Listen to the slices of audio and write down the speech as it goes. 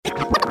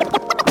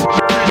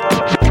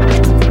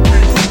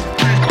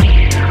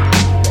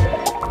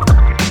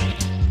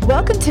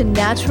to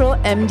Natural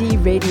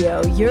MD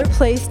Radio, your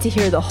place to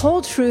hear the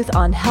whole truth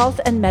on health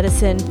and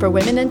medicine for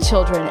women and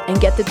children and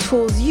get the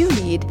tools you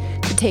need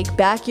to take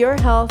back your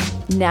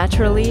health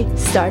naturally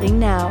starting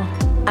now.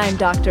 I'm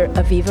Dr.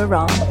 Aviva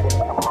Romm.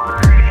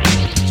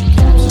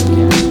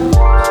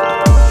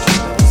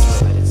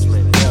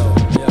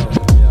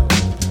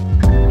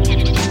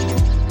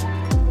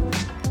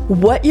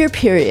 What your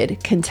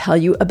period can tell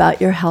you about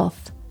your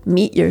health.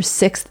 Meet your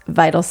sixth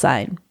vital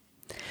sign.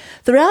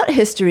 Throughout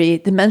history,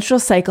 the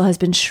menstrual cycle has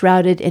been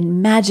shrouded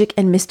in magic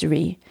and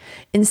mystery.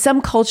 In some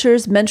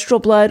cultures, menstrual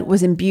blood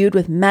was imbued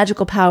with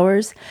magical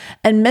powers,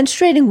 and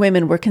menstruating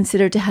women were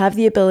considered to have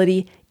the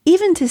ability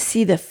even to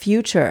see the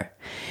future.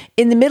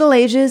 In the Middle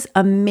Ages,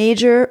 a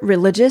major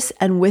religious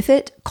and with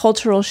it,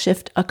 cultural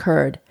shift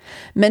occurred.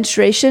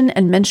 Menstruation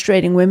and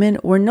menstruating women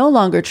were no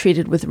longer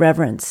treated with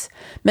reverence.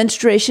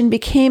 Menstruation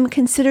became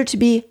considered to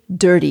be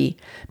dirty,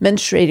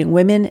 menstruating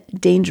women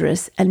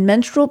dangerous, and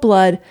menstrual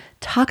blood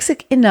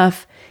toxic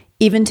enough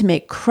even to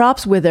make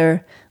crops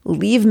wither,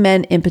 leave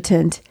men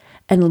impotent,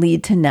 and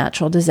lead to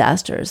natural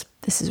disasters.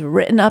 This is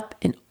written up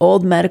in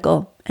old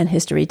medical and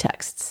history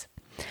texts.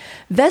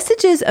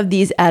 Vestiges of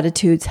these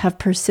attitudes have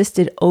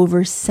persisted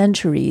over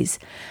centuries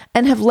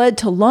and have led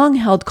to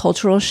long-held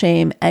cultural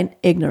shame and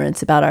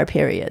ignorance about our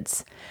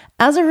periods.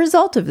 As a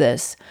result of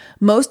this,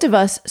 most of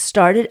us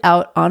started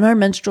out on our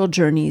menstrual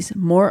journeys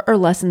more or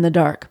less in the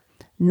dark,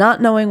 not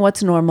knowing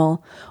what's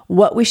normal,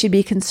 what we should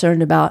be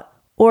concerned about,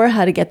 or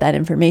how to get that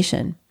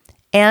information.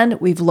 And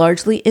we've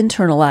largely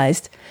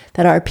internalized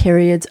that our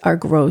periods are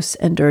gross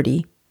and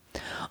dirty.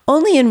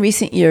 Only in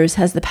recent years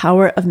has the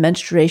power of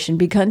menstruation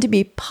begun to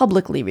be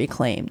publicly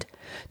reclaimed.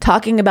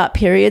 Talking about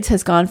periods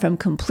has gone from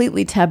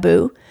completely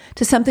taboo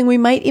to something we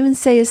might even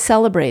say is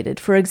celebrated.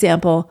 For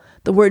example,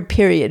 the word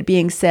period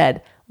being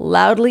said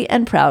loudly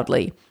and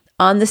proudly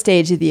on the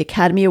stage of the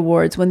Academy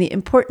Awards when the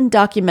important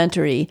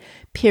documentary,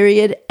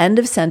 Period, End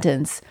of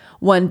Sentence,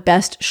 won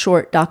Best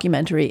Short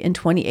Documentary in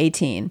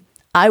 2018.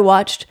 I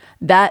watched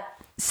that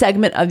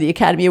segment of the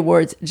Academy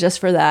Awards just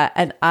for that,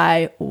 and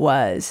I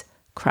was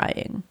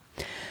crying.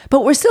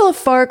 But we're still a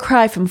far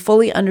cry from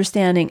fully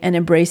understanding and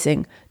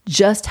embracing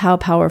just how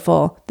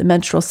powerful the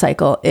menstrual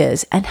cycle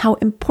is and how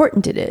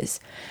important it is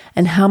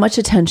and how much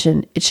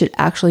attention it should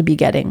actually be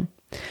getting.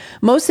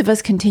 Most of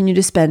us continue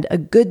to spend a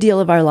good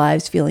deal of our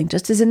lives feeling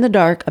just as in the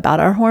dark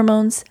about our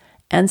hormones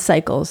and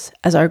cycles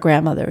as our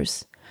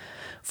grandmothers.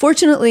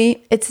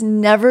 Fortunately, it's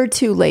never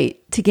too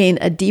late to gain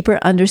a deeper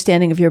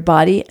understanding of your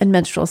body and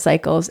menstrual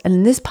cycles. And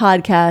in this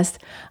podcast,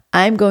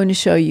 I'm going to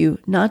show you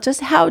not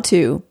just how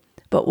to,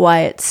 but why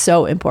it's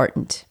so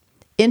important.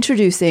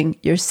 Introducing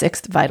your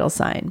sixth vital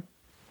sign.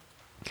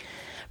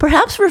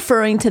 Perhaps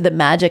referring to the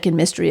magic and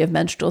mystery of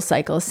menstrual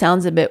cycles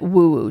sounds a bit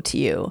woo-woo to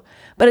you,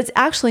 but it's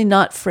actually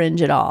not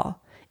fringe at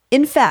all.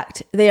 In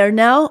fact, they are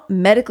now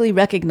medically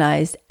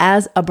recognized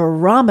as a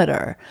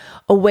barometer,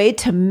 a way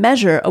to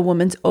measure a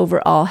woman's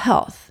overall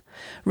health.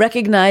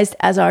 Recognized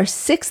as our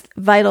sixth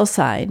vital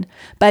sign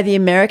by the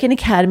American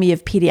Academy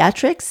of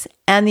Pediatrics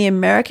and the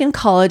American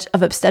College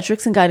of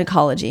Obstetrics and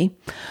Gynecology,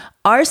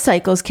 our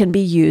cycles can be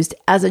used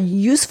as a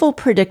useful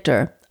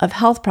predictor of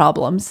health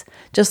problems,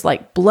 just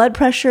like blood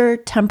pressure,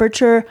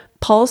 temperature,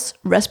 pulse,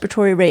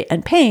 respiratory rate,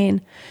 and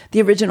pain,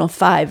 the original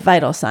 5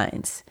 vital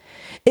signs.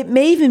 It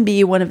may even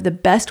be one of the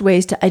best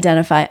ways to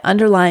identify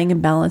underlying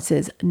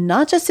imbalances,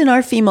 not just in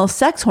our female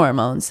sex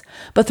hormones,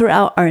 but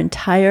throughout our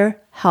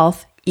entire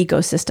health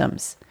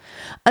ecosystems.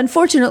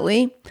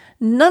 Unfortunately,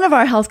 none of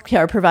our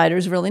healthcare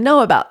providers really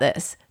know about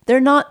this. They're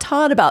not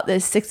taught about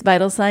this sixth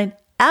vital sign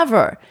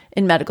ever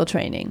in medical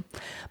training.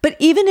 But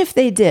even if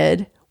they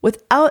did,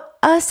 without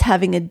us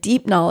having a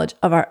deep knowledge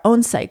of our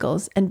own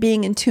cycles and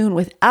being in tune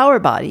with our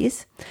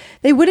bodies,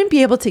 they wouldn't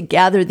be able to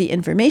gather the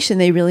information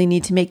they really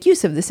need to make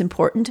use of this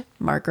important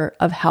marker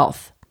of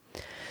health.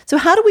 So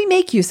how do we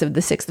make use of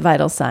the sixth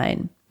vital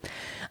sign?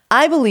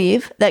 I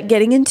believe that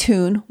getting in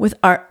tune with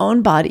our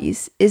own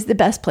bodies is the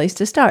best place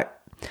to start.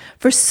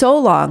 For so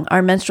long,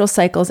 our menstrual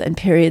cycles and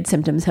period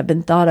symptoms have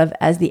been thought of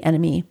as the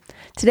enemy.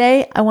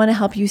 Today, I want to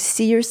help you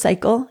see your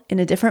cycle in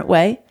a different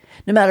way,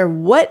 no matter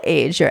what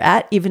age you're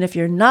at, even if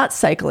you're not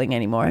cycling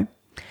anymore,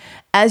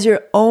 as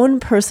your own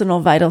personal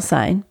vital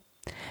sign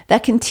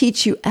that can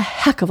teach you a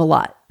heck of a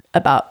lot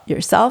about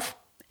yourself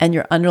and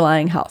your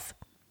underlying health.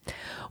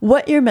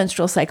 What your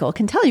menstrual cycle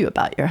can tell you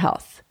about your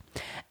health.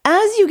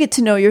 As you get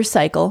to know your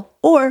cycle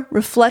or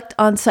reflect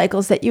on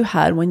cycles that you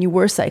had when you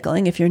were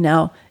cycling, if you're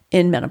now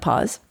in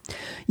menopause,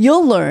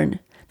 you'll learn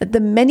that the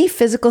many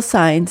physical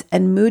signs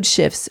and mood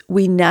shifts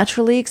we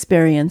naturally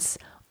experience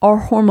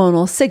are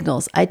hormonal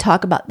signals. I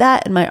talk about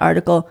that in my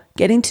article,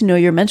 Getting to Know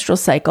Your Menstrual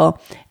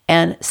Cycle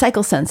and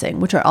Cycle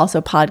Sensing, which are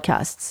also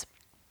podcasts.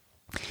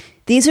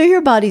 These are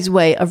your body's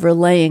way of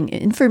relaying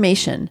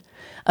information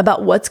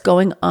about what's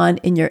going on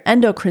in your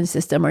endocrine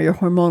system or your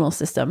hormonal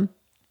system,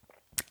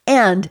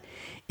 and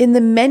in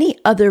the many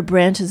other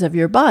branches of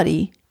your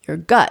body, your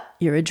gut,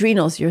 your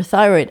adrenals, your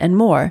thyroid, and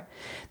more,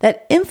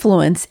 that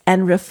influence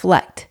and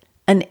reflect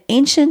an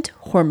ancient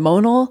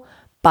hormonal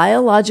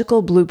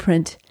biological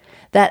blueprint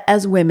that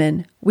as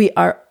women, we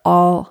are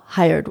all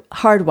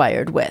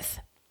hardwired with.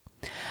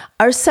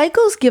 Our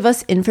cycles give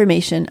us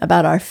information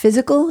about our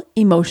physical,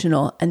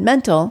 emotional, and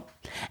mental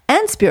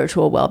and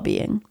spiritual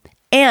well-being,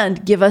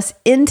 and give us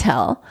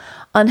intel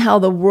on how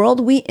the world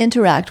we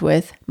interact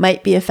with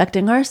might be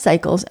affecting our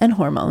cycles and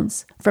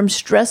hormones, from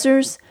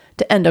stressors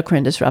to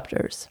endocrine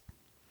disruptors.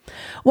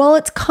 While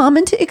it's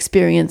common to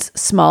experience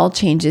small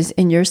changes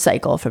in your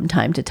cycle from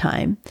time to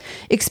time,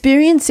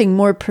 experiencing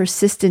more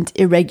persistent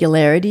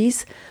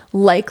irregularities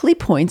likely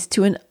points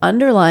to an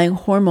underlying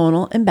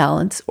hormonal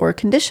imbalance or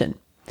condition.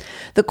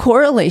 The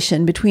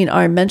correlation between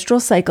our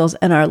menstrual cycles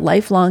and our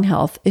lifelong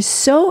health is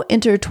so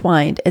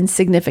intertwined and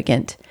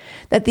significant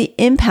that the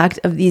impact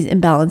of these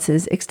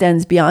imbalances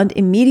extends beyond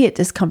immediate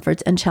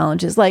discomforts and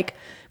challenges like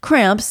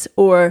cramps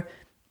or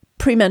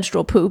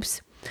premenstrual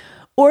poops,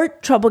 or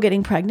trouble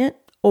getting pregnant,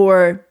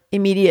 or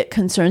immediate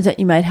concerns that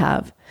you might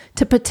have,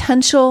 to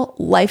potential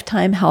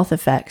lifetime health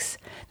effects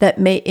that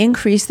may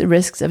increase the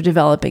risks of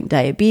developing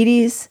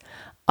diabetes,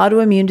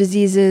 autoimmune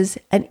diseases,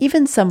 and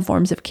even some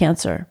forms of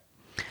cancer.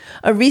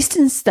 A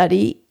recent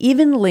study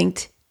even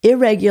linked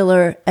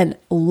irregular and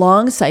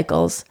long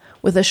cycles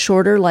with a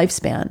shorter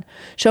lifespan,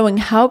 showing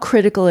how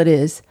critical it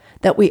is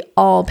that we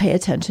all pay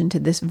attention to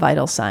this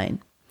vital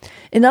sign.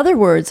 In other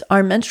words,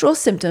 our menstrual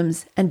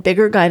symptoms and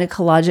bigger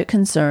gynecologic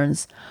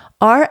concerns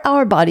are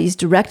our body's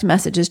direct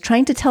messages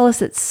trying to tell us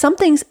that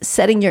something's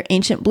setting your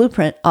ancient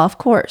blueprint off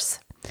course.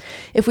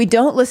 If we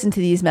don't listen to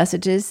these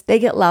messages, they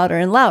get louder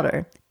and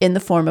louder in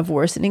the form of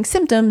worsening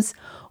symptoms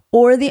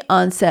or the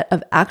onset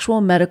of actual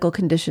medical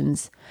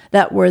conditions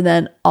that we're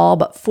then all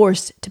but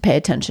forced to pay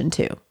attention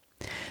to.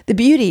 The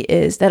beauty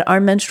is that our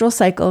menstrual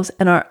cycles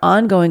and our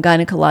ongoing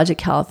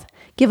gynecologic health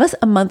give us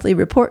a monthly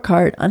report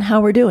card on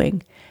how we're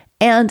doing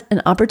and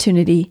an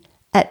opportunity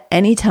at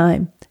any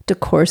time to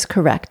course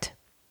correct.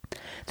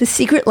 The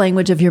secret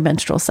language of your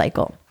menstrual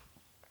cycle.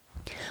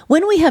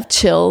 When we have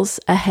chills,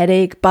 a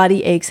headache,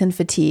 body aches, and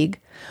fatigue,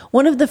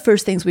 one of the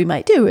first things we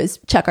might do is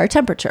check our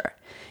temperature.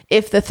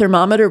 If the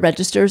thermometer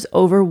registers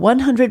over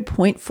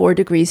 100.4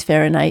 degrees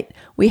Fahrenheit,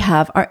 we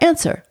have our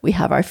answer. We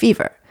have our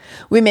fever.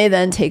 We may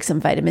then take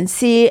some vitamin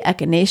C,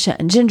 echinacea,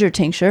 and ginger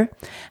tincture,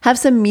 have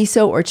some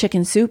miso or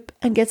chicken soup,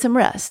 and get some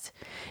rest.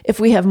 If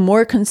we have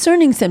more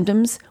concerning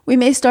symptoms, we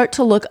may start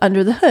to look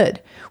under the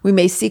hood. We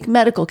may seek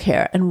medical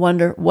care and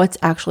wonder what's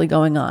actually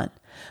going on.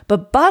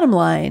 But bottom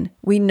line,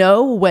 we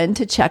know when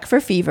to check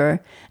for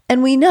fever,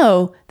 and we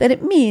know that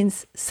it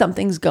means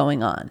something's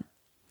going on.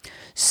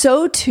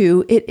 So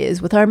too it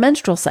is with our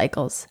menstrual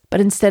cycles, but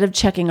instead of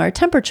checking our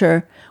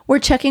temperature, we're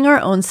checking our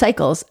own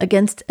cycles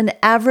against an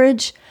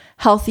average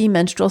healthy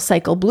menstrual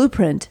cycle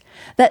blueprint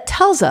that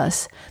tells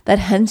us that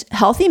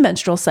healthy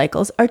menstrual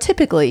cycles are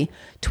typically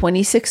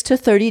 26 to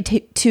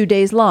 32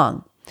 days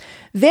long.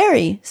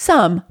 Vary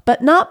some,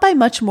 but not by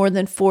much more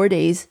than 4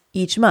 days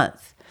each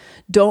month.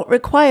 Don't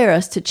require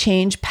us to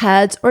change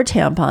pads or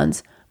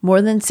tampons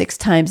more than 6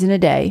 times in a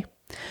day,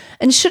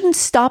 and shouldn't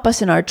stop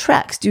us in our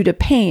tracks due to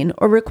pain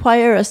or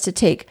require us to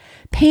take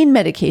pain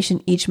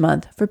medication each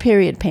month for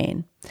period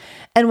pain.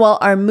 And while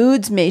our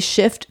moods may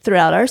shift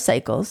throughout our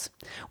cycles,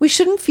 we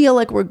shouldn't feel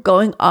like we're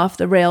going off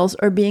the rails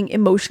or being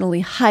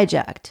emotionally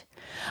hijacked.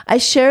 I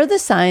share the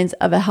signs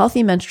of a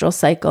healthy menstrual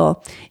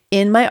cycle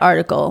in my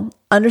article,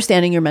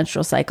 Understanding Your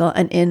Menstrual Cycle,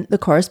 and in the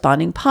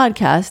corresponding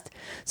podcast,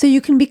 so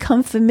you can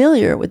become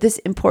familiar with this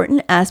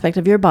important aspect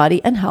of your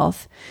body and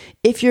health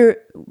if you're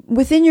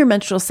within your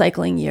menstrual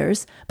cycling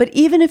years. But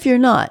even if you're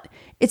not,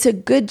 it's a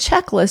good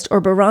checklist or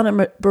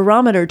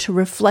barometer to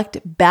reflect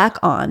back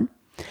on,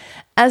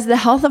 as the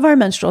health of our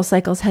menstrual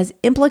cycles has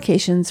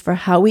implications for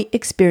how we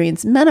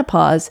experience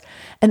menopause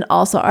and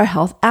also our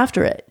health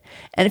after it.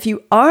 And if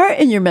you are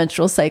in your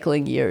menstrual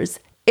cycling years,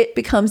 it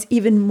becomes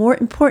even more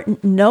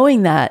important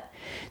knowing that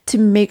to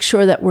make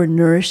sure that we're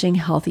nourishing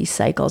healthy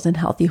cycles and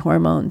healthy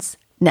hormones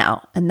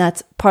now. And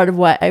that's part of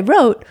why I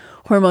wrote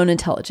Hormone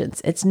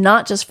Intelligence. It's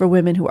not just for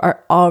women who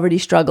are already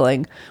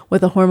struggling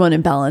with a hormone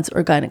imbalance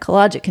or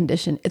gynecologic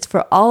condition. It's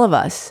for all of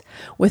us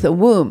with a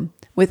womb,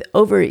 with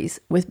ovaries,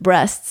 with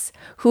breasts,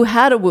 who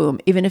had a womb,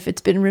 even if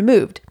it's been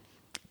removed,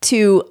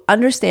 to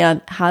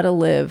understand how to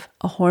live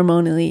a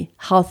hormonally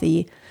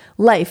healthy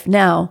life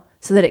now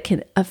so that it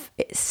can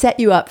set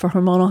you up for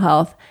hormonal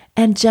health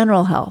and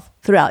general health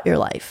throughout your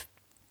life.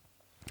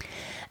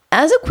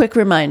 As a quick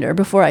reminder,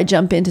 before I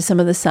jump into some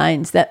of the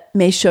signs that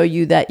may show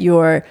you that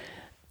your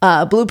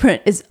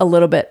blueprint is a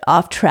little bit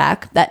off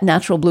track, that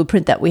natural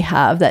blueprint that we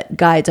have that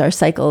guides our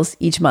cycles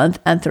each month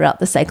and throughout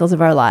the cycles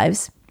of our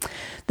lives,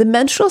 the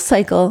menstrual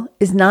cycle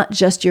is not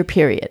just your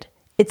period.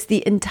 It's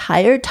the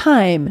entire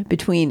time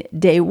between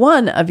day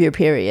 1 of your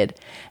period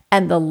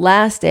and the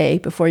last day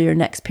before your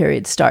next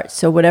period starts.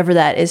 So whatever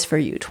that is for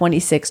you,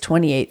 26,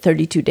 28,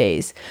 32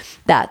 days,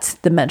 that's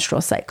the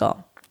menstrual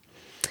cycle.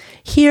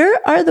 Here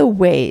are the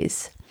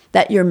ways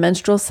that your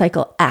menstrual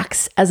cycle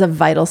acts as a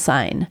vital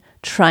sign,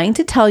 trying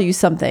to tell you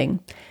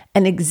something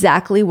and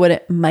exactly what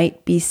it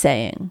might be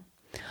saying.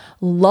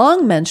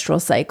 Long menstrual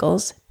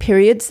cycles,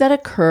 periods that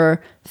occur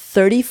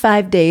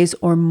 35 days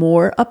or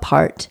more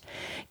apart,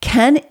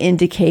 can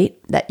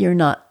indicate that you're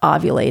not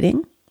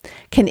ovulating,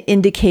 can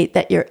indicate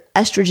that your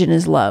estrogen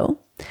is low,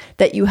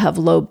 that you have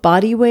low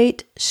body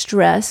weight,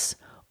 stress,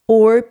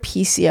 or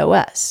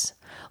PCOS.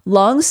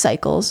 Long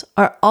cycles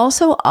are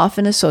also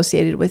often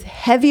associated with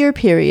heavier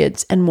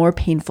periods and more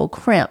painful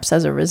cramps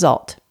as a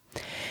result.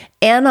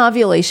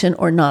 Anovulation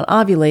or not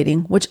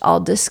ovulating, which I'll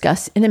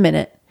discuss in a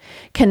minute,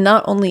 can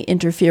not only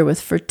interfere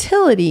with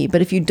fertility,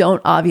 but if you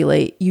don't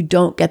ovulate, you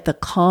don't get the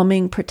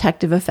calming,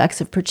 protective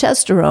effects of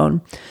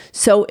progesterone,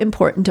 so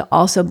important to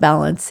also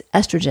balance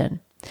estrogen.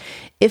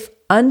 If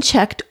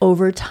unchecked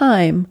over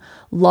time,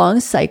 long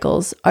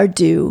cycles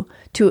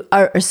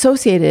are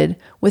associated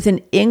with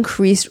an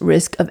increased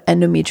risk of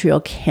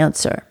endometrial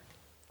cancer.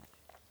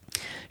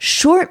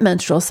 Short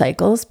menstrual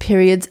cycles,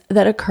 periods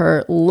that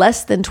occur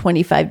less than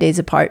 25 days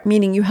apart,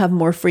 meaning you have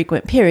more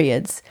frequent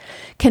periods,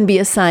 can be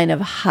a sign of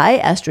high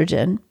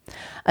estrogen,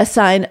 a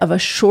sign of a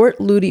short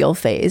luteal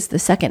phase, the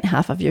second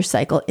half of your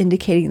cycle,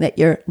 indicating that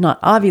you're not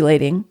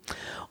ovulating,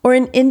 or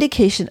an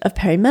indication of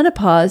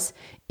perimenopause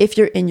if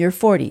you're in your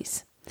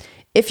 40s.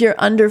 If you're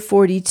under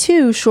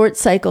 42, short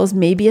cycles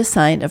may be a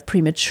sign of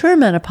premature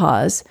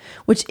menopause,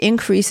 which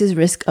increases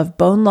risk of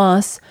bone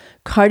loss,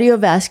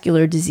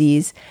 cardiovascular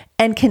disease,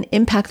 and can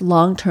impact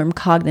long-term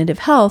cognitive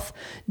health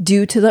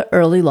due to the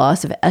early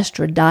loss of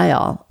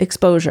estradiol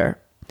exposure.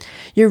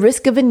 Your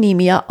risk of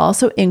anemia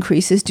also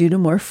increases due to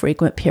more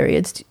frequent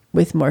periods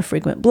with more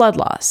frequent blood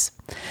loss.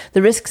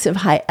 The risks of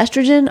high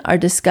estrogen are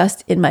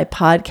discussed in my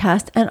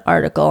podcast and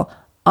article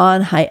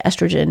on high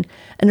estrogen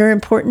and are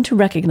important to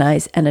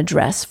recognize and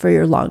address for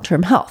your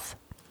long-term health.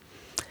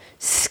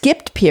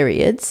 Skipped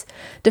periods,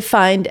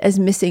 defined as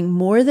missing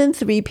more than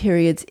 3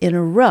 periods in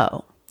a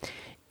row,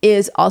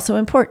 is also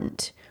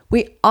important.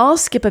 We all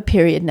skip a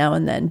period now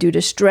and then due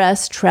to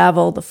stress,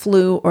 travel, the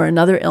flu, or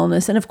another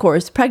illness, and of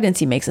course,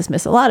 pregnancy makes us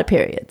miss a lot of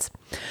periods.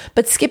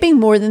 But skipping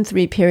more than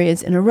 3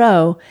 periods in a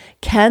row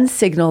can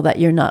signal that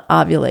you're not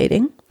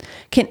ovulating,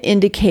 can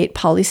indicate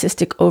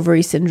polycystic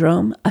ovary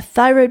syndrome, a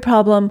thyroid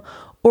problem,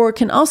 or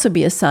can also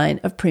be a sign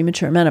of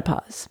premature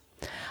menopause.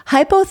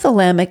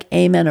 Hypothalamic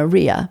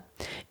amenorrhea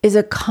is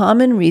a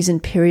common reason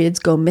periods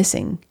go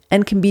missing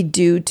and can be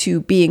due to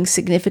being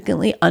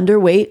significantly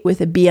underweight with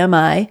a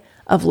BMI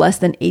of less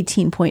than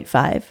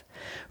 18.5,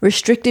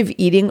 restrictive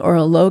eating or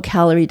a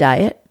low-calorie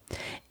diet,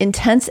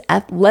 intense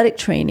athletic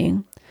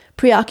training,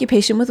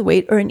 preoccupation with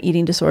weight or an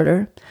eating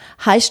disorder,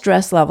 high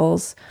stress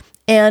levels,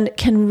 and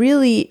can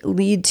really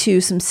lead to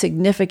some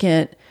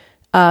significant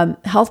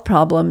health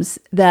problems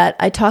that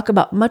I talk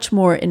about much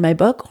more in my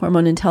book,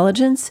 Hormone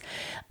Intelligence,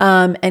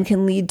 and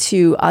can lead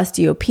to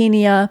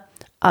osteopenia,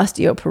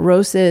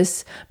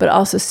 osteoporosis, but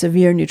also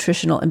severe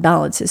nutritional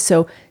imbalances.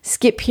 So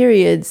skip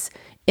periods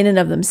in and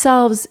of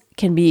themselves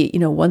can be,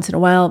 once in a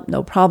while,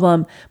 no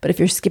problem. But if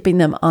you're skipping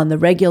them on the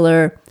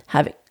regular,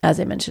 having, as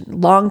I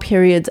mentioned, long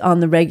periods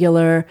on the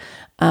regular,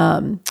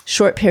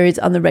 short periods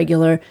on the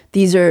regular,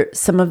 these are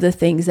some of the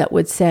things that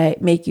would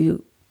make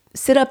you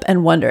sit up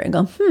and wonder and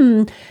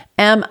go,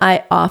 am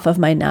I off of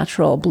my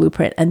natural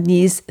blueprint? And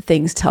these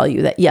things tell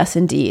you that yes,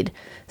 indeed,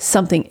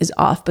 something is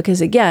off, because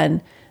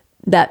again,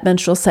 that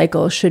menstrual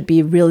cycle should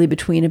be really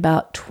between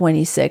about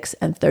 26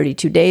 and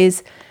 32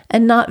 days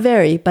and not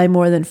vary by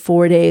more than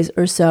 4 days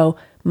or so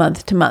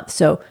month to month.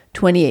 So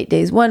 28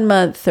 days 1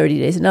 month, 30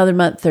 days another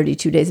month,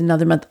 32 days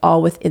another month,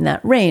 all within that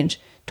range,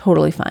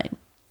 totally fine.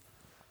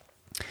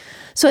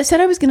 So I said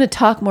I was going to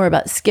talk more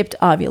about skipped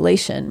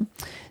ovulation.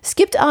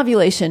 Skipped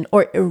ovulation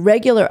or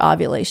irregular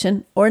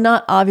ovulation or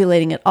not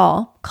ovulating at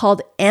all,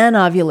 called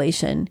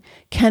anovulation,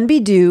 can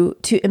be due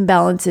to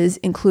imbalances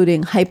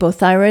including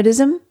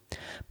hypothyroidism,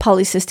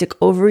 polycystic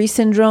ovary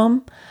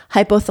syndrome,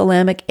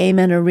 hypothalamic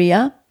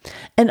amenorrhea,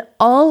 and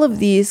all of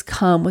these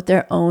come with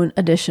their own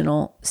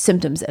additional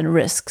symptoms and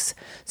risks.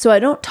 So I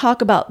don't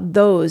talk about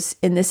those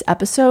in this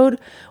episode.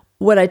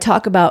 What I'm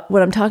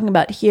talking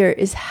about here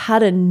is how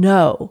to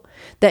know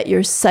that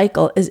your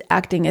cycle is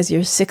acting as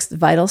your 6th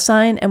vital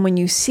sign. And when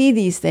you see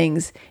these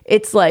things,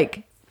 it's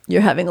like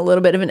you're having a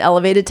little bit of an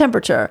elevated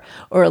temperature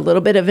or a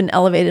little bit of an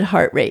elevated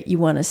heart rate. You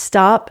want to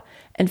stop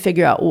and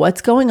figure out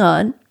what's going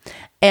on.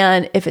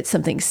 And if it's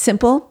something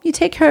simple, you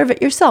take care of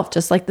it yourself,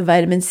 just like the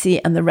vitamin C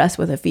and the rest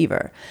with a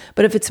fever.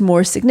 But if it's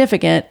more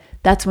significant,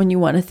 that's when you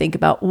want to think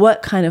about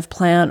what kind of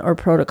plan or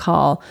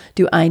protocol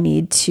do I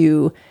need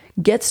to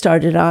get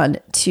started on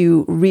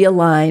to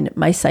realign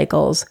my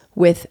cycles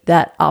with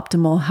that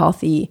optimal,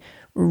 healthy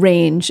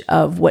range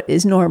of what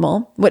is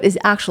normal, what is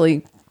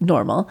actually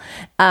normal,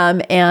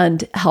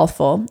 and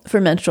healthful for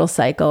menstrual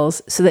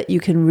cycles, so that you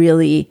can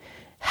really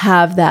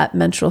have that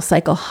menstrual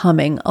cycle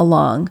humming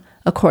along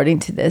according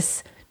to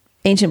this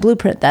ancient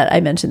blueprint that I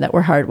mentioned that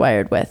we're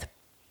hardwired with.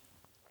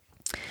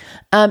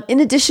 In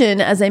addition,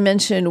 as I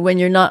mentioned, when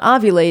you're not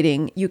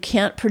ovulating, you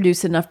can't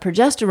produce enough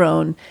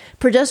progesterone.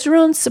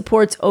 Progesterone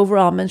supports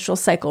overall menstrual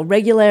cycle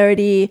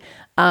regularity,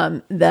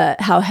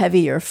 how heavy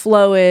your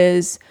flow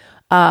is,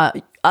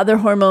 other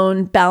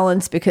hormone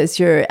balance because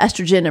your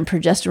estrogen and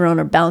progesterone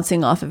are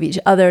bouncing off of each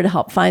other to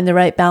help find the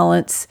right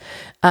balance.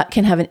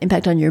 Can have an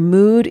impact on your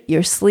mood,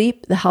 your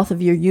sleep, the health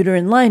of your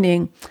uterine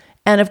lining,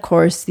 and of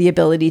course, the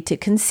ability to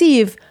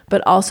conceive,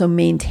 but also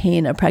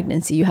maintain a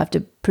pregnancy. You have to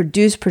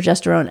produce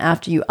progesterone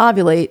after you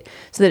ovulate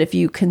so that if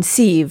you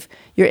conceive,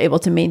 you're able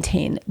to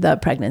maintain the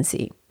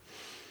pregnancy.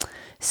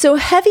 So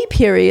heavy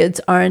periods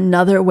are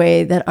another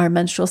way that our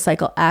menstrual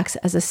cycle acts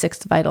as a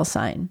sixth vital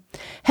sign.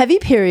 Heavy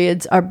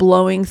periods are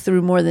blowing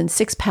through more than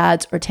 6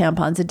 pads or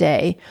tampons a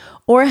day,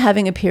 or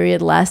having a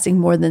period lasting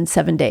more than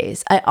 7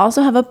 days. I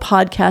also have a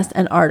podcast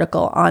and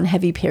article on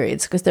heavy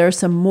periods because there are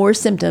some more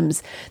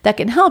symptoms that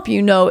can help you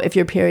know if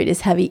your period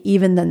is heavy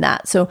even than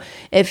that. So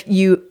if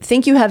you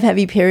think you have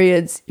heavy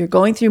periods, you're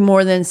going through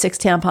more than 6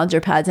 tampons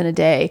or pads in a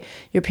day,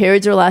 your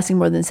periods are lasting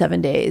more than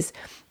 7 days,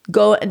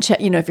 go and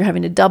check, if you're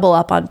having to double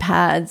up on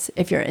pads,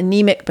 if you're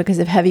anemic because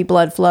of heavy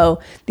blood flow,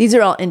 these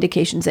are all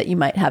indications that you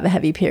might have a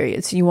heavy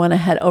period. So you want to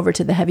head over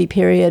to the Heavy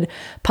Period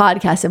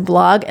podcast and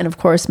blog. And of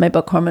course, my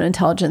book, Hormone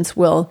Intelligence,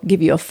 will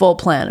give you a full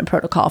plan and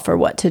protocol for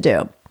what to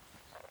do.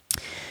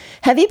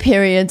 Heavy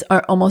periods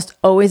are almost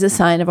always a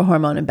sign of a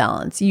hormone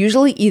imbalance,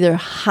 usually either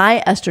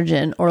high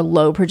estrogen or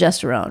low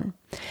progesterone.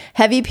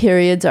 Heavy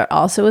periods are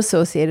also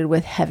associated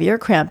with heavier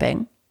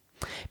cramping.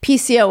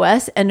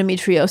 PCOS,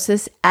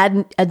 endometriosis,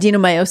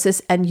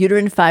 adenomyosis, and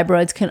uterine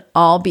fibroids can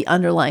all be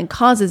underlying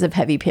causes of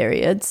heavy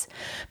periods.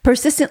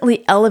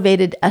 Persistently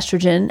elevated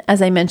estrogen,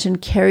 as I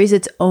mentioned, carries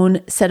its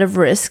own set of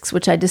risks,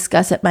 which I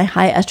discuss at my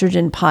High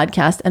Estrogen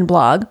podcast and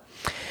blog.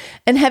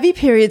 And heavy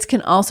periods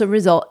can also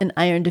result in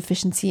iron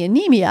deficiency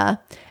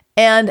anemia,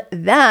 and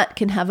that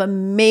can have a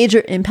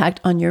major impact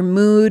on your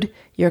mood,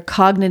 your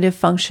cognitive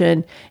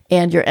function,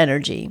 and your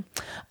energy.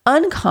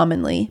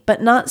 Uncommonly,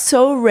 but not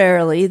so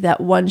rarely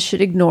that one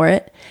should ignore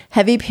it,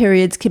 heavy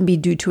periods can be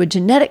due to a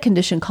genetic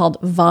condition called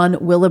von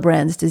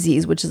Willebrand's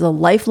disease, which is a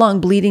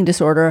lifelong bleeding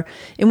disorder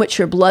in which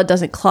your blood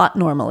doesn't clot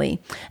normally,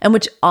 and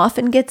which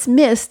often gets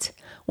missed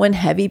when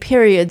heavy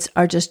periods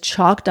are just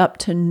chalked up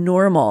to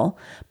normal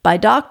by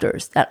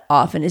doctors. That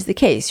often is the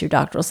case. Your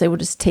doctor will say, well,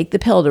 just take the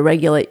pill to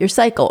regulate your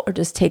cycle, or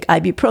just take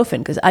ibuprofen,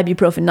 because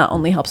ibuprofen not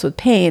only helps with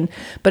pain,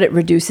 but it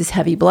reduces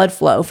heavy blood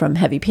flow from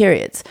heavy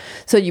periods.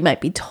 So you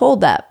might be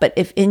told that, but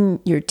if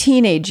in your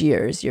teenage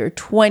years, your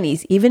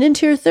 20s, even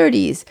into your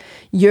 30s,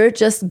 you're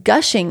just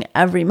gushing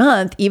every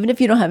month, even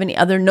if you don't have any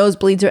other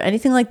nosebleeds or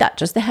anything like that,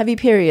 just the heavy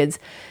periods,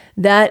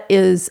 that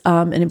is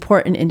an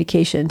important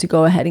indication to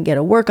go ahead and get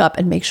a workup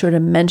and make sure to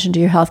mention to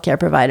your healthcare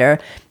provider,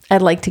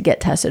 I'd like to get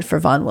tested for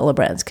von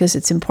Willebrand's, because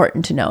it's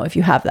important to know if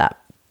you have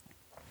that.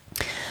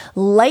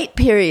 Light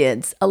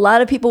periods. A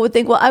lot of people would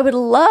think, well, I would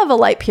love a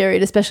light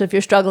period, especially if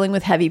you're struggling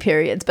with heavy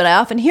periods. But I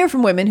often hear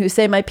from women who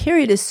say, my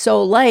period is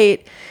so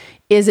light,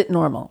 is it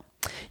normal?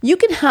 You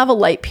can have a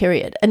light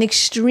period, an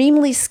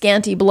extremely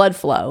scanty blood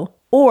flow,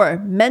 or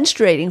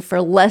menstruating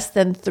for less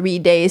than 3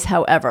 days,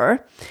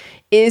 however,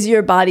 is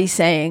your body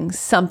saying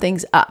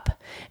something's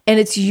up. And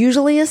it's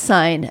usually a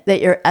sign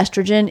that your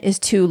estrogen is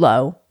too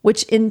low,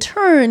 which in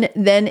turn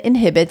then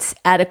inhibits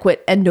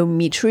adequate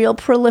endometrial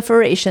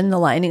proliferation. The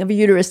lining of a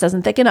uterus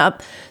doesn't thicken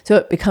up, so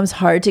it becomes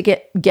hard to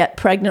get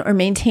pregnant or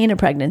maintain a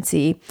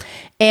pregnancy.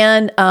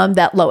 And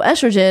that low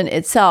estrogen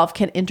itself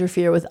can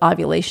interfere with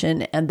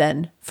ovulation and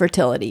then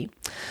fertility.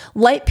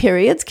 Light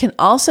periods can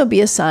also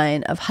be a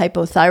sign of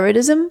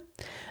hypothyroidism.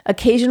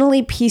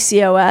 Occasionally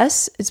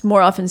PCOS, it's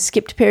more often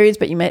skipped periods,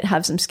 but you might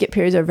have some skip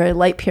periods or a very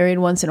light period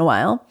once in a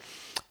while.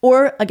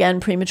 Or again,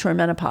 premature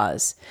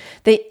menopause.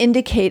 They may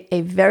indicate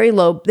a very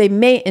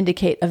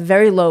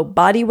low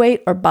body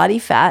weight or body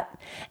fat.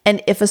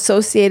 And if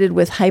associated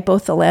with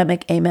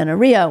hypothalamic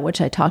amenorrhea,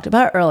 which I talked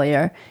about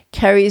earlier,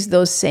 carries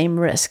those same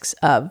risks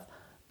of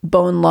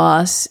bone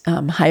loss,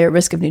 higher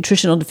risk of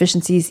nutritional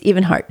deficiencies,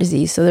 even heart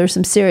disease. So there's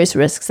some serious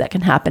risks that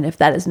can happen if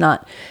that is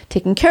not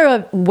taken care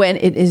of when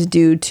it is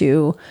due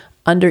to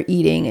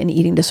undereating, an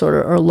eating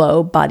disorder, or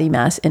low body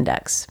mass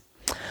index.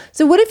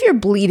 So what if you're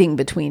bleeding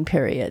between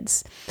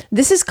periods?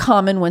 This is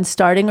common when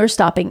starting or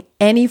stopping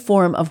any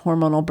form of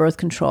hormonal birth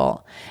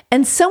control.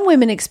 And some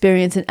women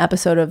experience an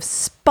episode of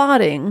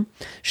spotting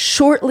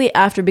shortly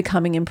after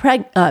becoming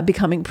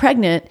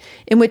pregnant,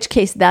 in which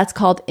case that's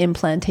called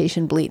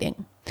implantation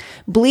bleeding.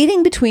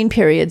 Bleeding between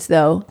periods,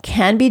 though,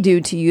 can be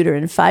due to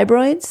uterine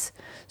fibroids,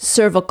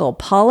 cervical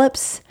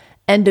polyps,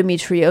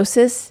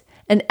 endometriosis,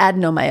 and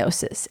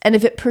adenomyosis. And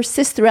if it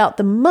persists throughout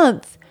the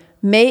month,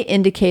 may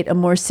indicate a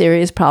more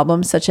serious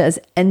problem, such as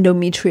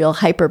endometrial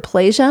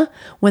hyperplasia,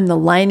 when the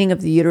lining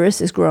of the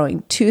uterus is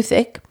growing too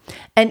thick,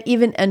 and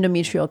even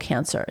endometrial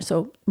cancer.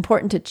 So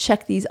important to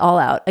check these all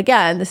out.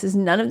 Again,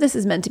 none of this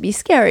is meant to be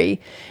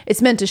scary.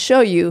 It's meant to show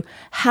you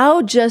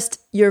how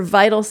just your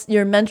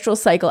menstrual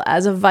cycle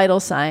as a vital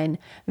sign,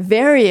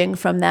 varying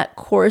from that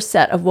core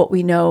set of what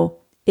we know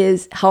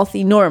is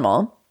healthy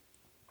normal,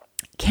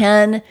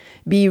 can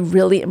be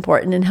really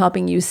important in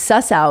helping you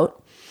suss out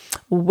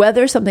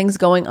whether something's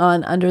going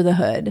on under the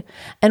hood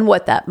and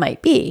what that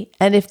might be.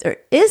 And if there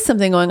is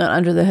something going on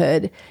under the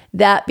hood,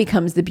 that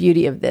becomes the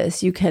beauty of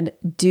this. You can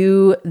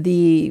do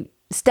the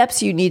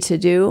steps you need to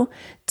do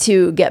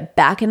to get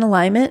back in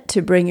alignment,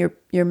 to bring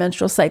your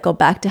menstrual cycle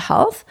back to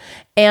health,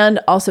 and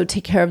also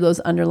take care of those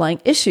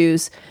underlying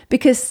issues.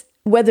 Because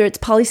whether it's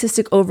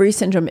polycystic ovary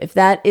syndrome, if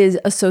that is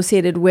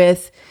associated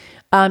with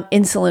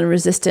insulin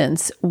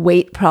resistance,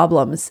 weight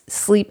problems,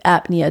 sleep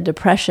apnea,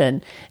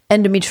 depression,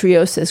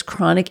 endometriosis,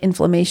 chronic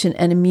inflammation,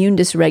 and immune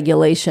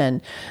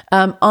dysregulation,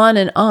 on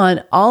and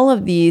on, all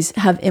of these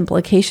have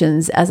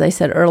implications, as I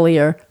said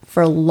earlier,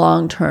 for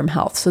long-term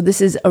health. So this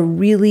is a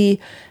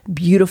really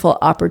beautiful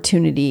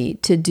opportunity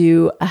to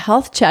do a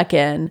health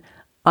check-in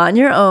on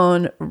your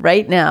own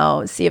right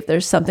now, see if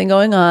there's something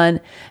going on.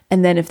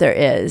 And then if there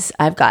is,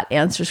 I've got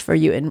answers for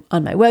you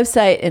on my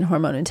website, in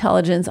Hormone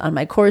Intelligence, on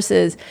my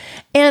courses.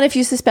 And if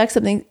you suspect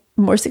something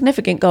more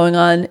significant going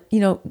on,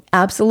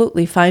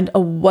 absolutely find a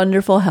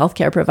wonderful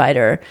healthcare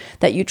provider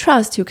that you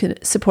trust who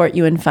can support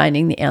you in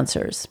finding the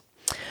answers.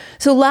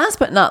 So last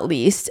but not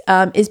least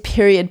is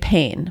period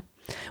pain.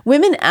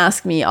 Women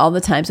ask me all the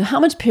time, so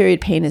how much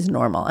period pain is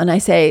normal? And I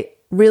say,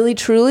 really,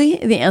 truly,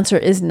 the answer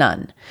is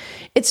none.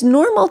 It's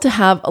normal to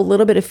have a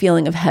little bit of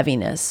feeling of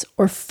heaviness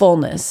or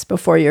fullness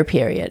before your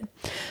period.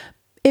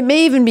 It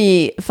may even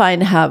be fine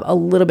to have a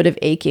little bit of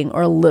aching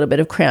or a little bit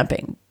of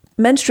cramping.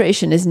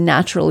 Menstruation is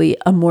naturally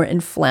a more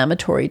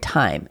inflammatory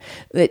time.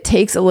 It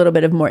takes a little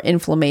bit of more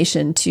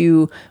inflammation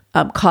to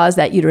cause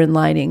that uterine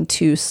lining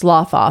to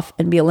slough off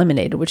and be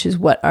eliminated, which is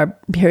what our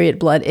period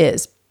blood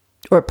is,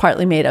 or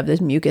partly made of.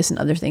 There's mucus and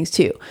other things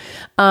too.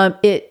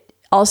 It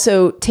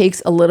also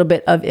takes a little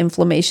bit of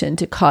inflammation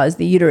to cause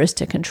the uterus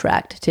to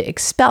contract, to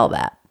expel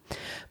that.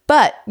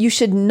 But you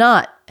should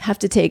not have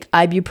to take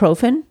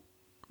ibuprofen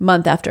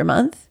month after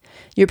month.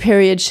 Your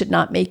period should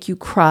not make you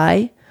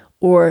cry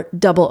or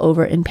double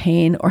over in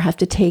pain or have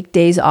to take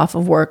days off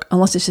of work,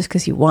 unless it's just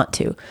because you want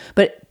to.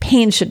 But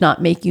pain should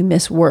not make you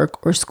miss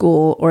work or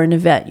school or an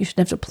event. You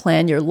shouldn't have to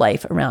plan your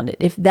life around it.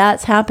 If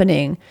that's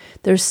happening,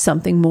 there's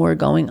something more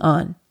going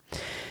on.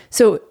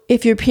 So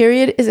if your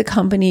period is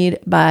accompanied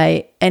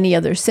by any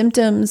other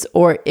symptoms,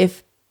 or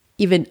if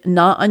even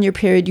not on your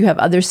period, you have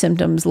other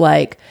symptoms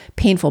like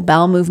painful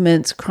bowel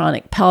movements,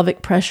 chronic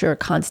pelvic pressure,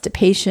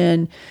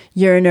 constipation,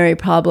 urinary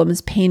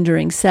problems, pain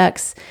during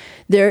sex,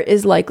 there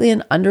is likely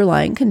an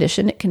underlying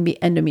condition. It can be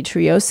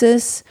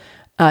endometriosis,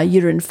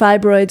 uterine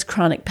fibroids,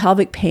 chronic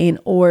pelvic pain,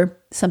 or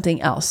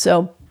something else.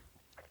 So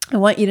I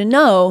want you to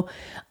know,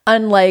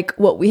 unlike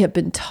what we have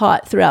been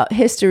taught throughout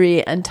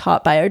history and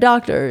taught by our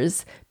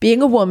doctors,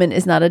 being a woman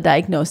is not a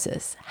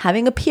diagnosis.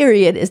 Having a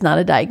period is not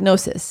a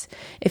diagnosis.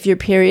 If your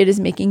period is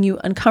making you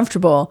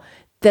uncomfortable,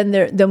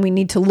 then we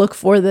need to look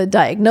for the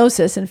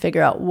diagnosis and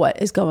figure out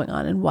what is going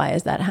on and why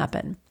is that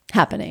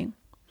happening.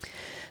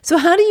 So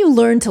how do you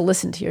learn to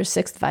listen to your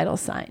sixth vital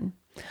sign?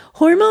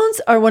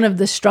 Hormones are one of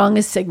the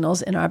strongest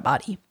signals in our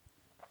body.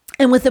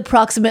 And with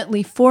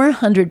approximately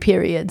 400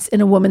 periods in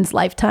a woman's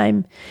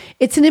lifetime,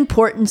 it's an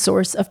important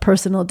source of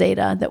personal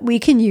data that we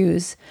can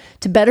use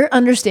to better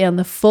understand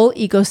the full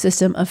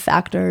ecosystem of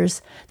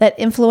factors that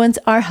influence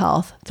our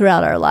health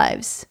throughout our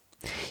lives.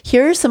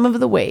 Here are some of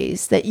the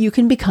ways that you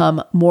can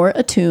become more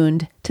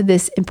attuned to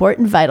this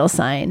important vital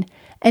sign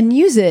and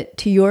use it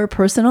to your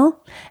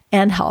personal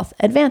and health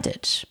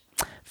advantage.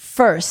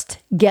 First,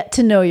 get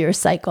to know your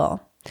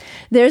cycle.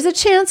 There's a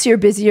chance you're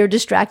busy or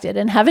distracted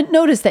and haven't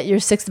noticed that your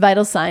sixth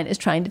vital sign is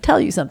trying to tell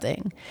you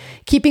something.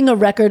 Keeping a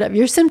record of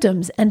your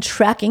symptoms and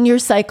tracking your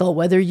cycle,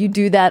 whether you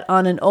do that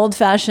on an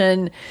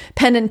old-fashioned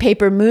pen and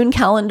paper moon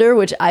calendar,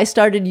 which I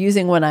started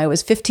using when I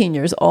was 15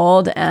 years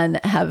old and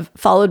have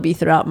followed me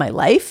throughout my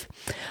life,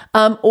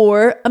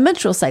 or a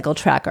menstrual cycle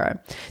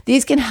tracker.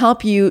 These can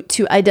help you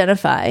to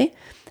identify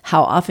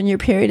how often your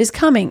period is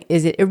coming.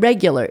 Is it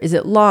irregular? Is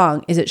it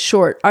long? Is it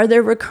short? Are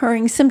there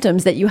recurring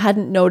symptoms that you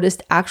hadn't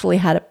noticed actually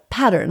had a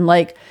pattern?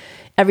 Like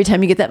every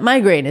time you get that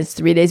migraine, it's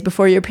 3 days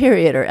before your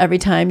period, or every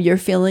time you're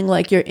feeling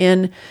like you're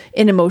in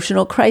an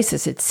emotional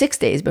crisis, it's 6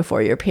 days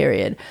before your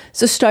period.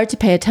 So start to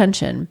pay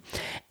attention.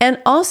 And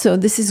also,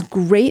 this is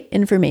great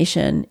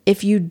information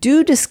if you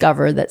do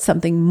discover that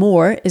something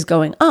more is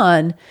going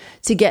on,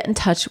 to get in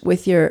touch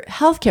with your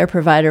healthcare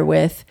provider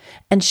with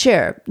and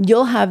share.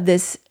 You'll have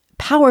this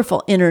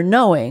powerful inner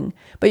knowing,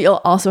 but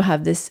you'll also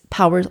have this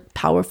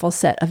powerful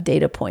set of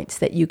data points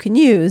that you can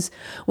use,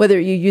 whether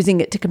you're using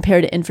it to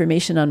compare to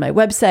information on my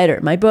website or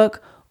my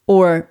book,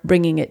 or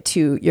bringing it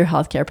to your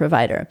healthcare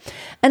provider.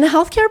 And a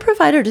healthcare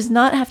provider does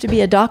not have to be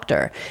a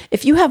doctor.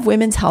 If you have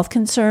women's health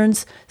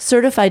concerns,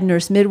 certified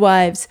nurse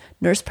midwives,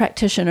 nurse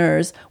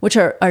practitioners, which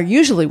are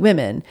usually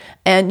women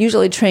and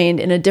usually trained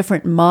in a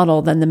different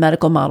model than the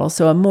medical model,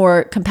 so a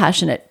more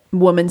compassionate,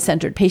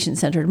 woman-centered,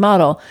 patient-centered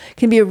model,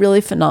 can be a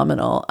really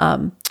phenomenal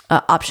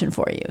option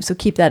for you. So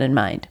keep that in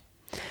mind.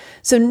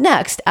 So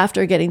next,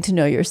 after getting to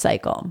know your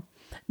cycle,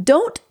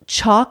 don't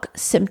chalk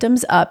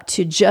symptoms up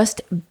to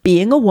just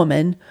being a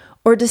woman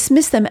or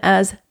dismiss them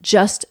as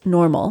just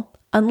normal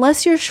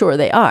unless you're sure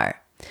they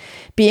are.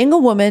 Being a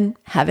woman,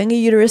 having a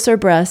uterus or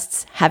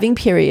breasts, having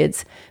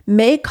periods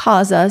may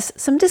cause us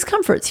some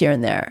discomforts here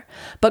and there,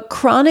 but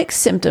chronic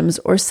symptoms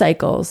or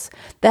cycles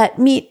that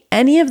meet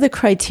any of the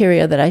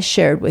criteria that I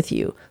shared with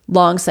you,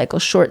 long cycle,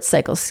 short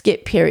cycle,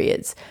 skip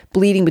periods,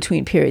 bleeding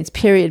between periods,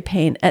 period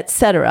pain,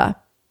 etc.,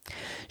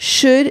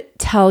 should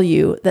tell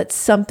you that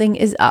something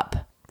is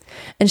up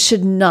and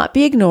should not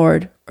be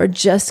ignored or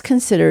just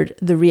considered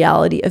the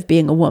reality of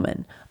being a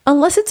woman.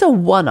 Unless it's a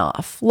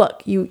one-off.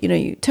 Look,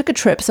 you took a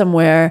trip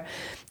somewhere,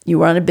 you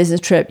were on a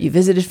business trip, you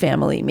visited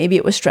family, maybe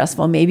it was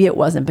stressful, maybe it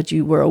wasn't, but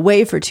you were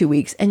away for 2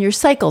 weeks and your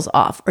cycle's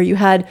off, or you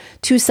had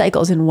 2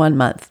 cycles in 1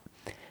 month.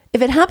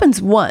 If it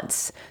happens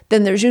once,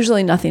 then there's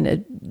usually nothing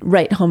to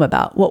write home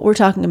about. What we're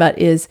talking about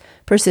is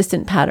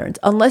persistent patterns,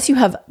 unless you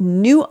have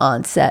new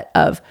onset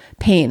of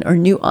pain or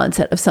new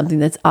onset of something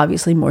that's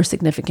obviously more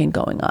significant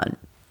going on.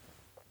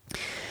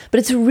 But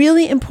it's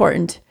really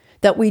important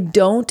that we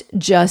don't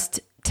just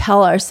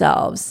tell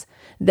ourselves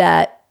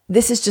that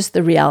this is just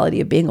the reality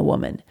of being a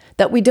woman,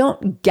 that we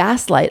don't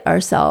gaslight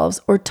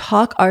ourselves or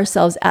talk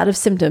ourselves out of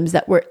symptoms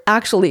that we're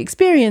actually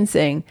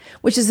experiencing,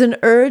 which is an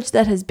urge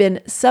that has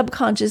been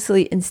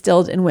subconsciously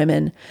instilled in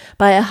women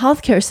by a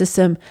healthcare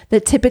system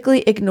that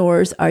typically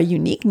ignores our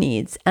unique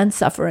needs and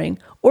suffering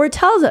or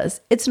tells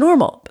us it's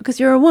normal because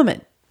you're a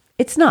woman.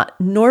 It's not.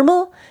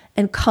 Normal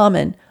and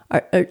common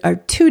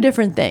are two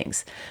different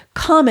things.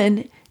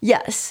 Common,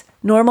 yes.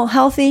 Normal,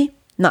 healthy,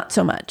 not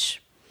so much.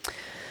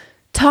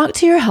 Talk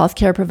to your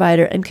healthcare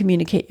provider and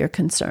communicate your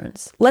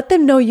concerns. Let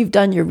them know you've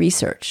done your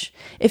research.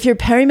 If you're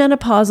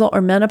perimenopausal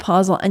or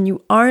menopausal and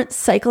you aren't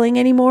cycling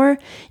anymore,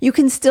 you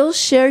can still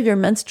share your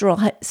menstrual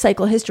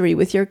cycle history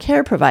with your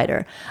care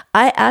provider.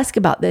 I ask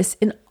about this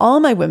in all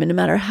my women, no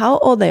matter how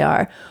old they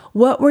are.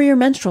 What were your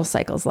menstrual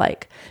cycles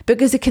like?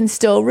 Because it can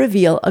still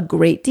reveal a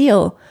great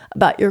deal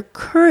about your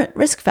current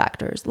risk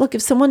factors. Look,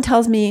 if someone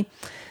tells me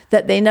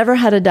that they never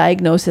had a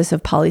diagnosis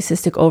of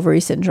polycystic ovary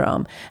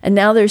syndrome and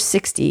now they're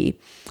 60,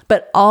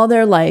 but all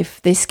their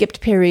life, they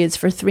skipped periods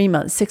for 3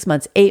 months, 6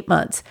 months, 8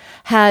 months,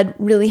 had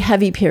really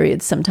heavy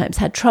periods sometimes,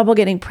 had trouble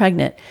getting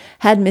pregnant,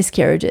 had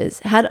miscarriages,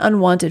 had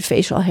unwanted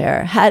facial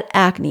hair, had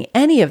acne,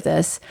 any of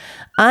this,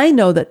 I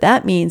know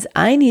that means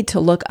I need to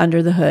look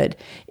under the hood.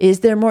 Is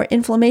there more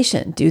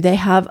inflammation? Do they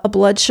have a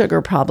blood sugar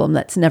problem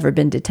that's never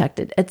been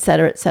detected, et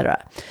cetera, et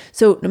cetera.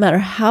 So no matter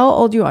how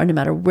old you are, no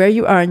matter where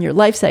you are in your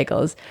life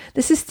cycles,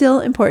 this is still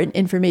important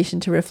information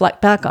to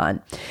reflect back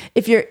on.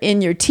 If you're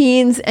in your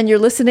teens and you're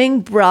listening,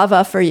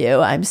 brava for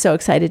you. I'm so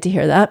excited to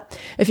hear that.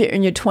 If you're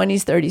in your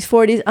 20s, 30s,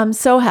 40s, I'm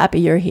so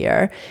happy you're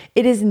here.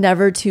 It is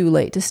never too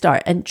late to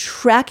start. And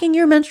tracking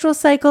your menstrual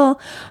cycle,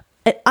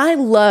 I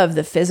love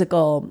the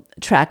physical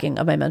tracking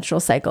of my menstrual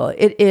cycle.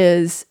 It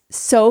is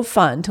so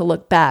fun to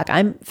look back.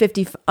 I'm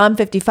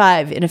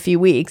 55 in a few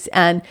weeks,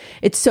 and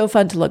it's so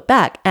fun to look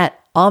back at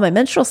all my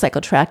menstrual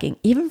cycle tracking,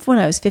 even when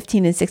I was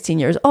 15 and 16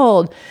 years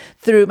old,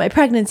 through my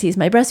pregnancies,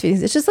 my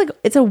breastfeedings. It's just like,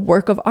 it's a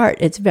work of art.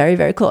 It's very,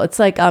 very cool. It's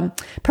like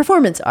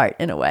performance art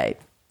in a way.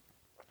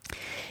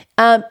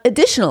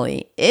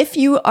 Additionally, if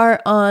you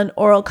are on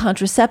oral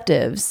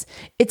contraceptives,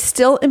 it's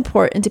still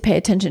important to pay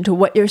attention to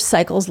what your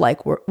cycles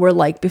were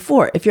like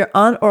before. If you're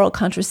on oral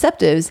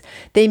contraceptives,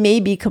 they may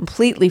be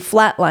completely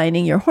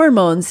flatlining your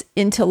hormones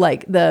into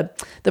like the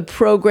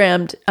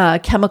programmed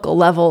chemical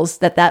levels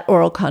that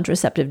oral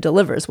contraceptive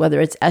delivers, whether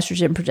it's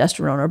estrogen,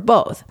 progesterone, or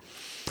both.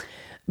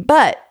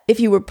 But if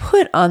you were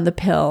put on the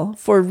pill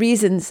for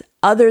reasons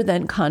other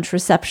than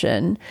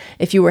contraception,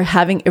 if you were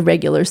having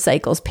irregular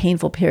cycles,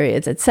 painful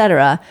periods,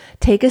 etc.,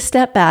 take a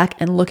step back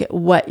and look at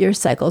what your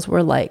cycles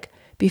were like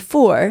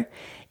before,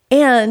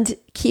 and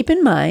keep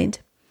in mind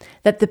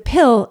that the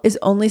pill is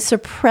only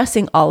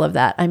suppressing all of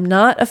that. I'm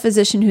not a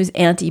physician who's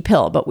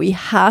anti-pill, but we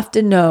have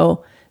to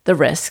know the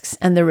risks,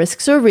 and the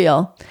risks are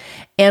real.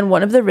 And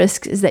one of the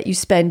risks is that you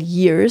spend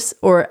years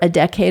or a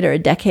decade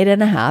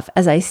and a half,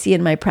 as I see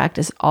in my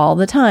practice all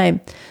the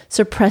time,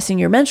 suppressing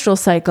your menstrual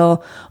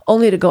cycle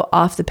only to go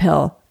off the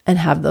pill and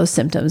have those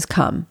symptoms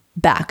come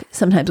back,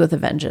 sometimes with a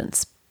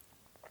vengeance.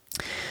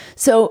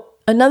 So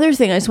another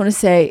thing I just want to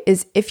say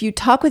is if you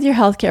talk with your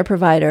healthcare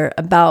provider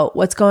about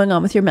what's going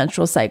on with your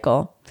menstrual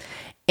cycle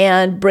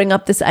and bring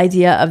up this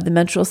idea of the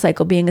menstrual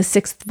cycle being a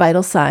sixth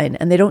vital sign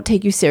and they don't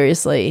take you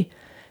seriously,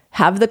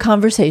 have the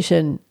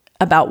conversation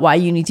about why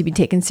you need to be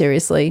taken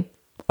seriously,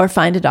 or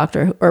find a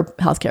doctor or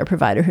healthcare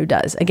provider who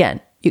does. Again,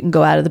 you can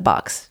go out of the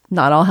box.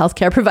 Not all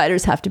healthcare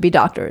providers have to be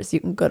doctors. You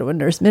can go to a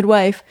nurse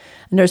midwife,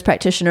 a nurse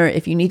practitioner.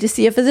 If you need to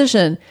see a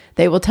physician,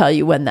 they will tell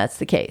you when that's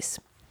the case.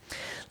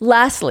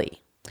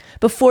 Lastly,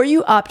 before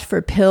you opt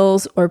for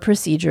pills or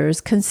procedures,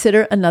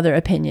 consider another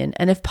opinion,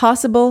 and if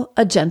possible,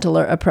 a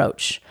gentler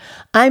approach.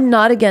 I'm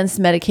not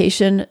against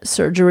medication,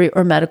 surgery,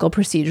 or medical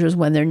procedures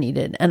when they're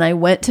needed, and I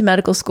went to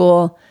medical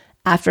school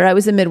after I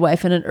was a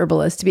midwife and an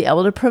herbalist to be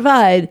able to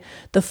provide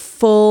the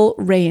full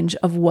range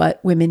of what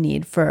women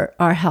need for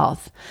our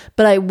health.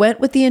 But I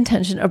went with the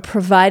intention of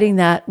providing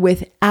that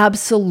with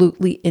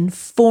absolutely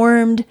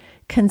informed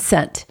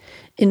consent,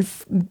 in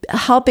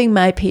helping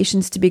my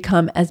patients to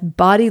become as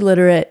body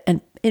literate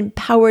and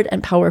empowered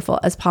and powerful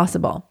as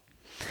possible.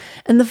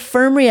 And the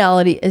firm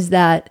reality is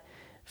that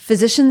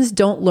physicians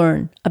don't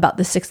learn about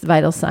the sixth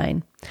vital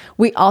sign.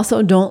 We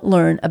also don't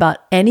learn about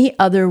any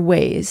other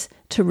ways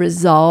to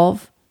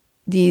resolve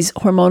these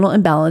hormonal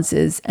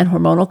imbalances and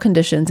hormonal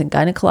conditions and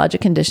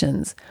gynecologic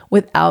conditions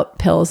without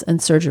pills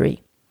and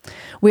surgery.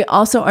 We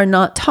also are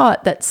not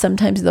taught that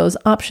sometimes those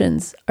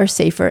options are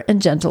safer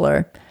and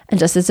gentler and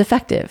just as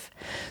effective.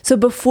 So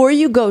before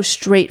you go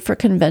straight for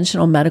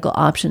conventional medical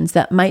options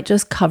that might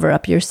just cover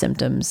up your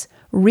symptoms,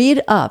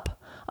 read up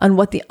on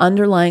what the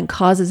underlying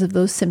causes of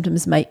those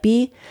symptoms might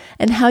be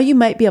and how you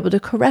might be able to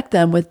correct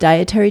them with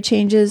dietary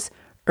changes,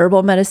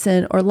 herbal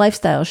medicine, or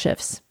lifestyle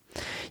shifts.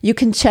 You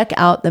can check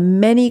out the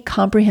many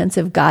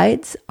comprehensive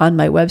guides on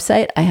my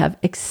website. I have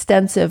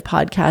extensive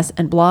podcasts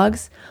and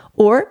blogs,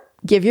 or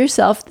give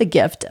yourself the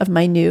gift of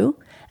my new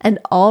and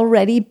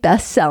already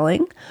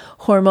best-selling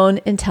Hormone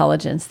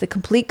Intelligence, the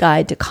complete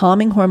guide to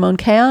calming hormone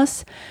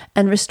chaos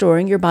and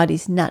restoring your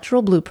body's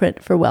natural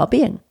blueprint for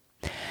well-being.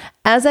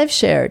 As I've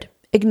shared,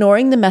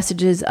 ignoring the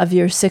messages of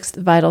your sixth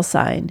vital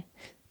sign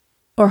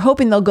or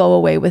hoping they'll go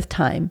away with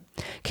time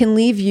can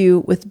leave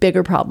you with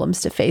bigger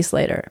problems to face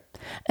later.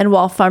 And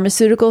while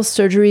pharmaceuticals,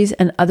 surgeries,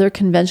 and other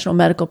conventional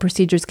medical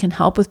procedures can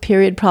help with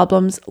period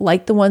problems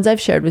like the ones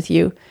I've shared with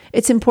you,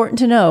 it's important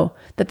to know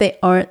that they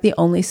aren't the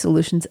only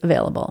solutions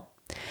available.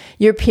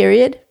 Your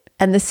period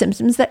and the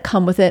symptoms that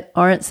come with it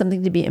aren't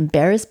something to be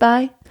embarrassed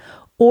by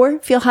or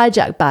feel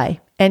hijacked by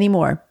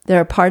anymore.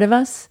 They're a part of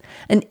us,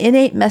 an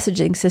innate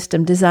messaging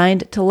system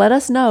designed to let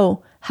us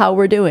know how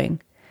we're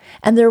doing,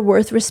 and they're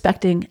worth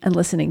respecting and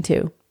listening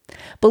to.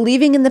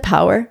 Believing in the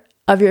power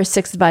of your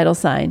sixth vital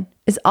sign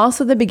is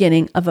also the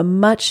beginning of a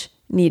much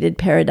needed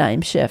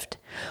paradigm shift,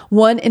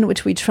 one in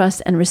which we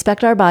trust and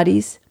respect our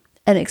bodies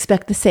and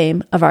expect the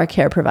same of our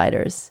care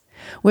providers.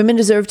 Women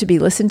deserve to be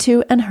listened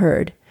to and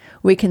heard.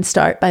 We can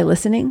start by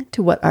listening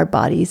to what our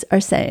bodies are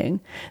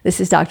saying.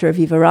 This is Dr.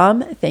 Aviva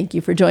Romm. Thank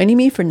you for joining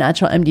me for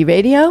Natural MD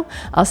Radio.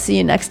 I'll see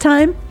you next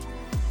time.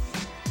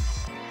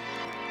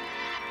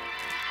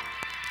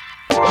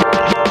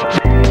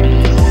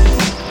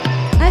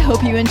 I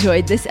hope you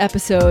enjoyed this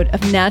episode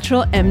of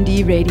Natural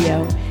MD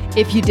Radio.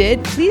 If you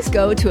did, please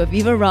go to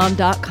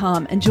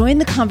avivaromm.com and join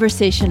the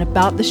conversation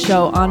about the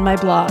show on my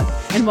blog.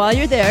 And while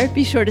you're there,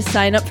 be sure to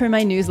sign up for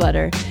my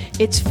newsletter.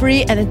 It's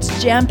free and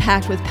it's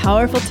jam-packed with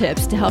powerful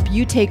tips to help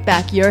you take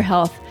back your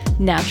health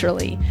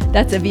naturally.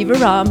 That's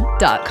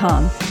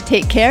avivaromm.com.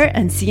 Take care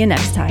and see you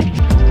next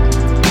time.